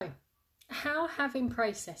having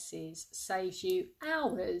processes saves you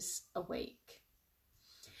hours a week.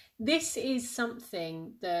 This is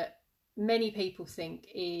something that many people think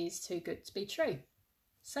is too good to be true.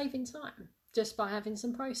 Saving time just by having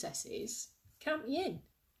some processes, count me in.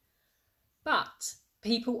 But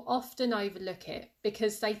people often overlook it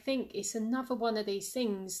because they think it's another one of these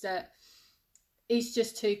things that is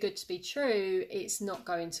just too good to be true. It's not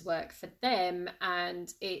going to work for them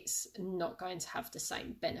and it's not going to have the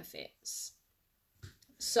same benefits.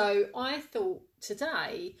 So I thought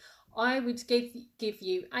today I would give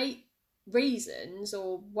you 8 reasons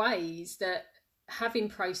or ways that having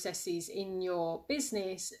processes in your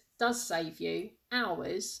business does save you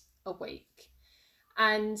hours a week.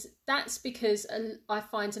 And that's because I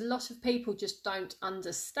find a lot of people just don't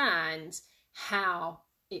understand how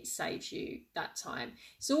it saves you that time.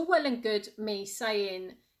 It's all well and good me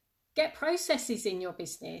saying get processes in your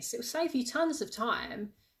business, it will save you tons of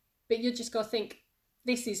time, but you just got to think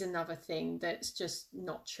this is another thing that's just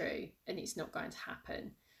not true and it's not going to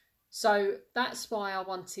happen. So that's why I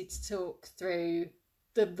wanted to talk through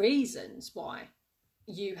the reasons why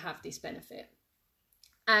you have this benefit.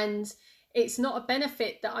 And it's not a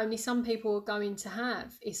benefit that only some people are going to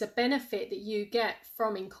have. It's a benefit that you get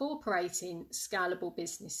from incorporating scalable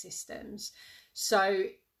business systems. So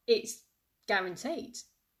it's guaranteed.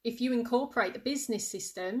 If you incorporate the business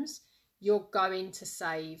systems, you're going to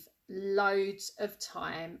save loads of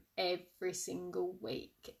time every single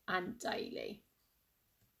week and daily.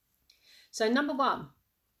 So number 1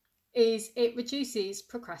 is it reduces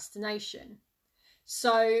procrastination.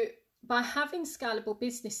 So by having scalable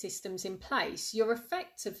business systems in place, you're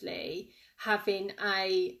effectively having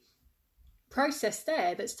a process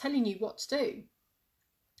there that's telling you what to do.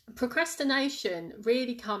 Procrastination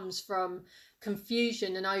really comes from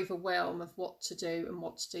confusion and overwhelm of what to do and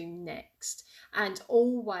what to do next, and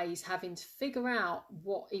always having to figure out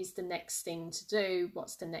what is the next thing to do,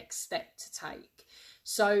 what's the next step to take.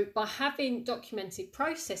 So by having documented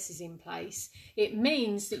processes in place, it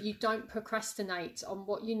means that you don't procrastinate on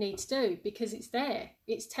what you need to do because it's there.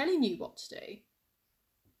 It's telling you what to do.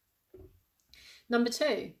 Number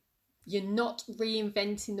 2, you're not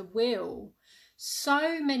reinventing the wheel.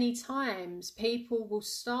 So many times people will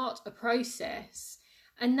start a process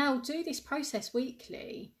and they'll do this process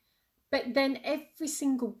weekly, but then every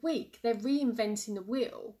single week they're reinventing the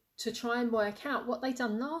wheel to try and work out what they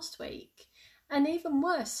done last week. And even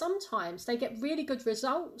worse, sometimes they get really good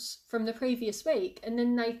results from the previous week and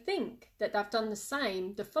then they think that they've done the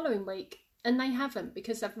same the following week and they haven't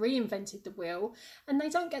because they've reinvented the wheel and they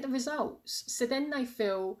don't get the results. So then they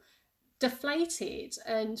feel deflated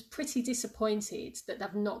and pretty disappointed that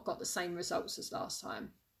they've not got the same results as last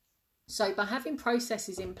time. So by having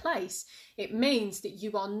processes in place, it means that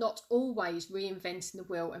you are not always reinventing the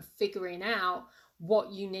wheel and figuring out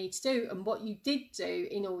what you need to do and what you did do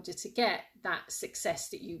in order to get that success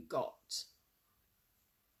that you got.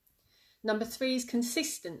 Number 3 is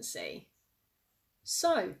consistency.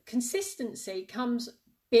 So consistency comes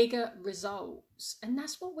bigger results, and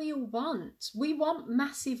that's what we all want. We want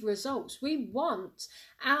massive results. We want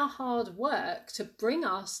our hard work to bring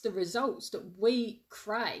us the results that we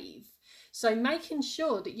crave. So making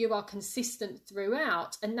sure that you are consistent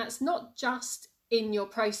throughout, and that's not just in your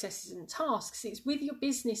processes and tasks, it's with your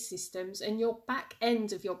business systems and your back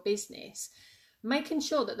end of your business. Making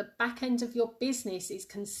sure that the back end of your business is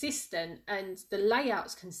consistent and the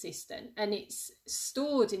layout's consistent and it's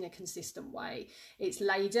stored in a consistent way, it's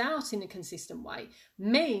laid out in a consistent way,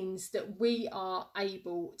 means that we are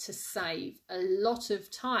able to save a lot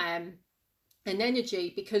of time and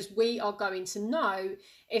energy because we are going to know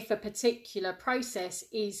if a particular process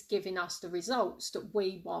is giving us the results that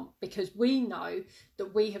we want, because we know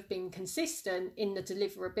that we have been consistent in the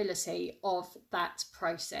deliverability of that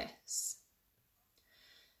process.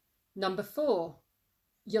 Number 4,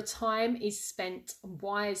 your time is spent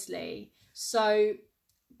wisely. So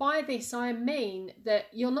by this I mean that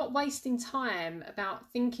you're not wasting time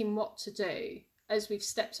about thinking what to do, as we've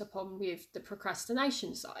stepped upon with the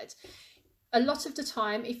procrastination side. A lot of the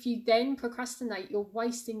time, if you then procrastinate, you're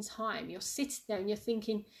wasting time. You're sitting there and you're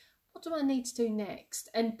thinking, what do I need to do next?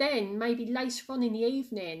 And then maybe later on in the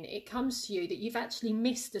evening, it comes to you that you've actually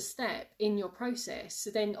missed a step in your process. So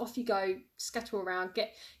then off you go, scatter around,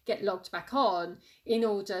 get logged back on in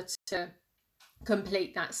order to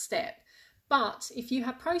complete that step. But if you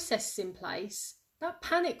have processes in place, that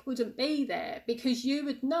panic wouldn't be there because you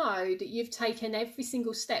would know that you've taken every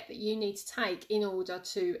single step that you need to take in order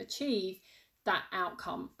to achieve that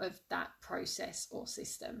outcome of that process or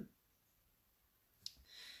system.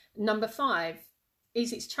 Number 5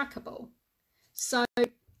 is it's trackable. So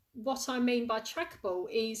what I mean by trackable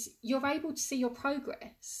is you're able to see your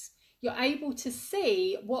progress. You're able to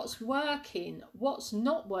see what's working, what's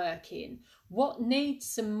not working, what needs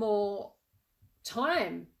some more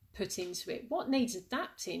time put into it, what needs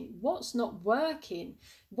adapting, what's not working,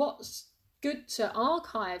 what's good to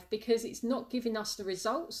archive because it's not giving us the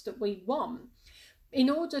results that we want. In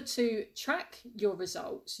order to track your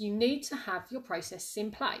results, you need to have your processes in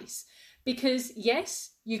place, because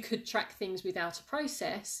yes, you could track things without a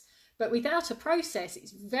process, but without a process,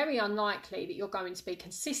 it's very unlikely that you're going to be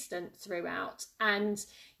consistent throughout, and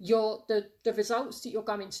the results that you're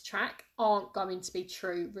going to track aren't going to be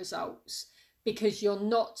true results because you're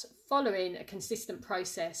not following a consistent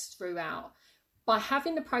process throughout. By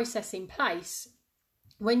having the process in place,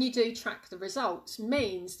 when you do track the results,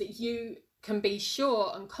 means that you can be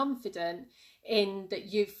sure and confident in that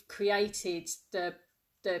you've created the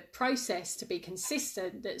process to be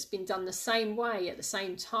consistent, that's been done the same way at the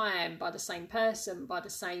same time by the same person, by the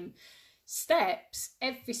same steps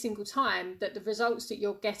every single time, that the results that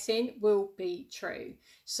you're getting will be true.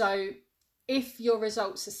 So if your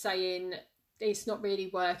results are saying it's not really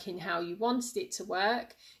working how you wanted it to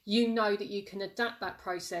work, you know that you can adapt that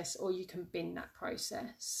process or you can bin that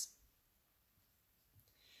process.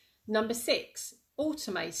 Number 6,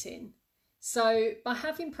 automating. So by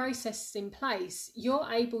having processes in place, you're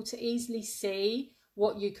able to easily see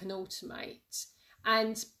what you can automate.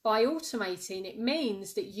 And by automating, it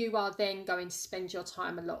means that you are then going to spend your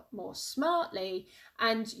time a lot more smartly,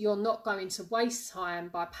 and you're not going to waste time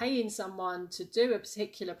by paying someone to do a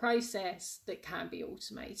particular process that can be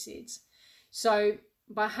automated. So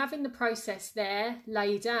by having the process there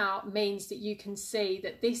laid out means that you can see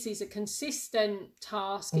that this is a consistent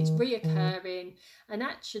task, it's reoccurring, and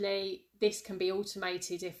actually this can be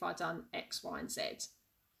automated if I've done X, Y, and Z.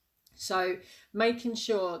 So making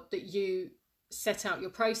sure that you set out your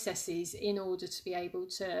processes in order to be able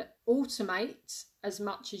to automate as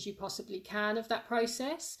much as you possibly can of that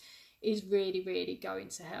process is really, really going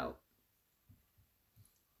to help.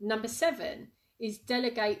 Number 7 is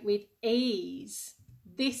delegate with ease.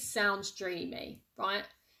 This sounds dreamy, right?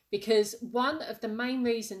 Because one of the main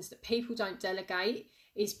reasons that people don't delegate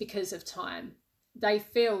is because of time. They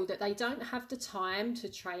feel that they don't have the time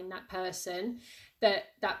to train that person, that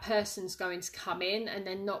that person's going to come in and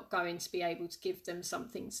they're not going to be able to give them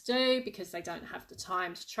something to do because they don't have the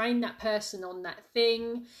time to train that person on that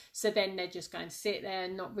thing. So then they're just going to sit there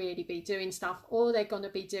and not really be doing stuff, or they're going to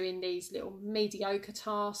be doing these little mediocre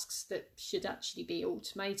tasks that should actually be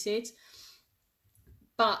automated.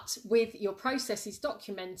 But with your processes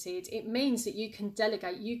documented, it means that you can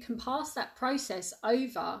delegate, you can pass that process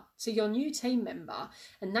over to your new team member,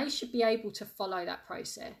 and they should be able to follow that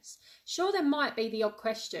process. Sure, there might be the odd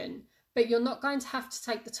question, but you're not going to have to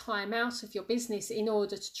take the time out of your business in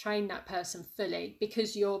order to train that person fully,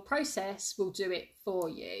 because your process will do it for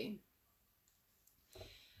you.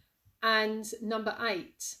 And number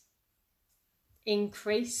 8,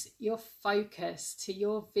 increase your focus to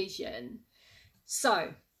your vision.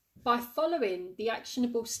 So by following the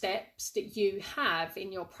actionable steps that you have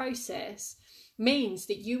in your process means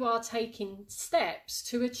that you are taking steps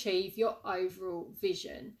to achieve your overall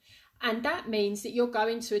vision. And that means that you're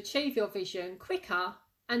going to achieve your vision quicker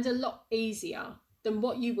and a lot easier than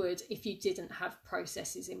what you would if you didn't have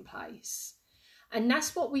processes in place. And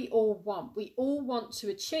that's what we all want. We all want to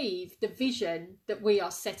achieve the vision that we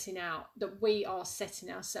are setting out, that we are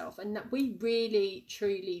setting ourselves, and that we really,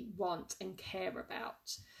 truly want and care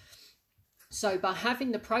about. So by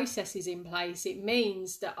having the processes in place, it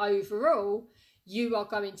means that overall, you are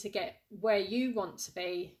going to get where you want to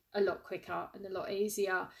be a lot quicker and a lot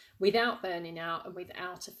easier without burning out and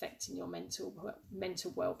without affecting your mental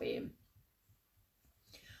well-being.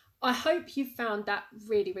 I hope you found that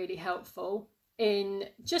really, really helpful in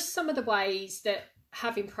just some of the ways that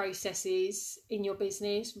having processes in your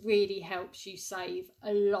business really helps you save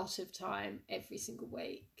a lot of time every single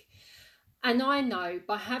week. And I know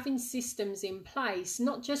by having systems in place,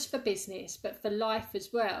 not just for business, but for life as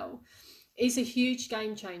well, is a huge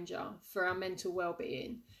game changer for our mental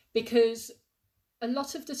well-being. Because a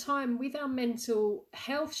lot of the time with our mental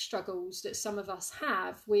health struggles that some of us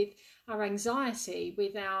have, with our anxiety,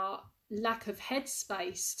 with our lack of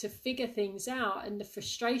headspace to figure things out, and the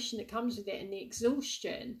frustration that comes with it and the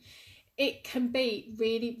exhaustion, it can be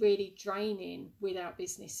really, really draining with our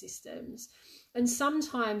business systems. And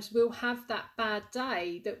sometimes we'll have that bad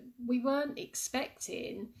day that we weren't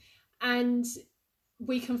expecting, and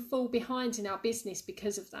we can fall behind in our business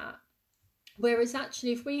because of that. Whereas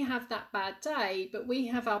actually, if we have that bad day, but we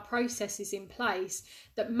have our processes in place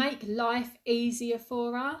that make life easier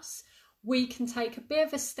for us, we can take a bit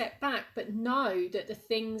of a step back, but know that the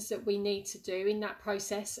things that we need to do in that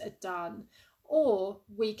process are done. Or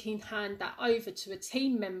we can hand that over to a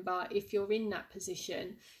team member if you're in that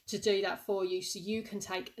position to do that for you, so you can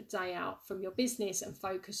take a day out from your business and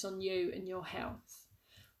focus on you and your health,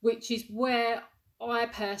 which is where I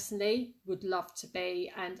personally would love to be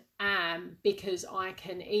and am, because I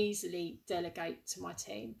can easily delegate to my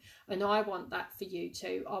team. And I want that for you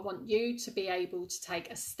too. I want you to be able to take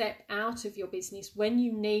a step out of your business when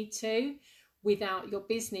you need to without your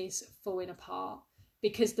business falling apart.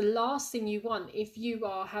 Because the last thing you want if you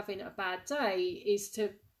are having a bad day is to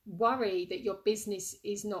worry that your business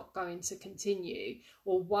is not going to continue,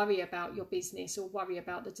 or worry about your business, or worry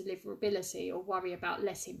about the deliverability, or worry about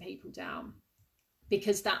letting people down,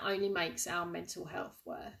 because that only makes our mental health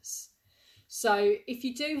worse. So if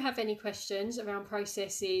you do have any questions around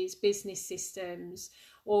processes, business systems,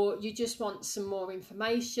 or you just want some more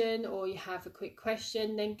information, or you have a quick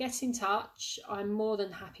question, then get in touch. I'm more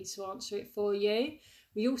than happy to answer it for you.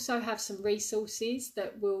 We also have some resources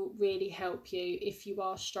that will really help you if you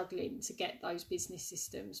are struggling to get those business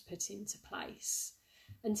systems put into place.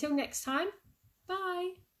 Until next time,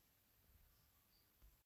 bye.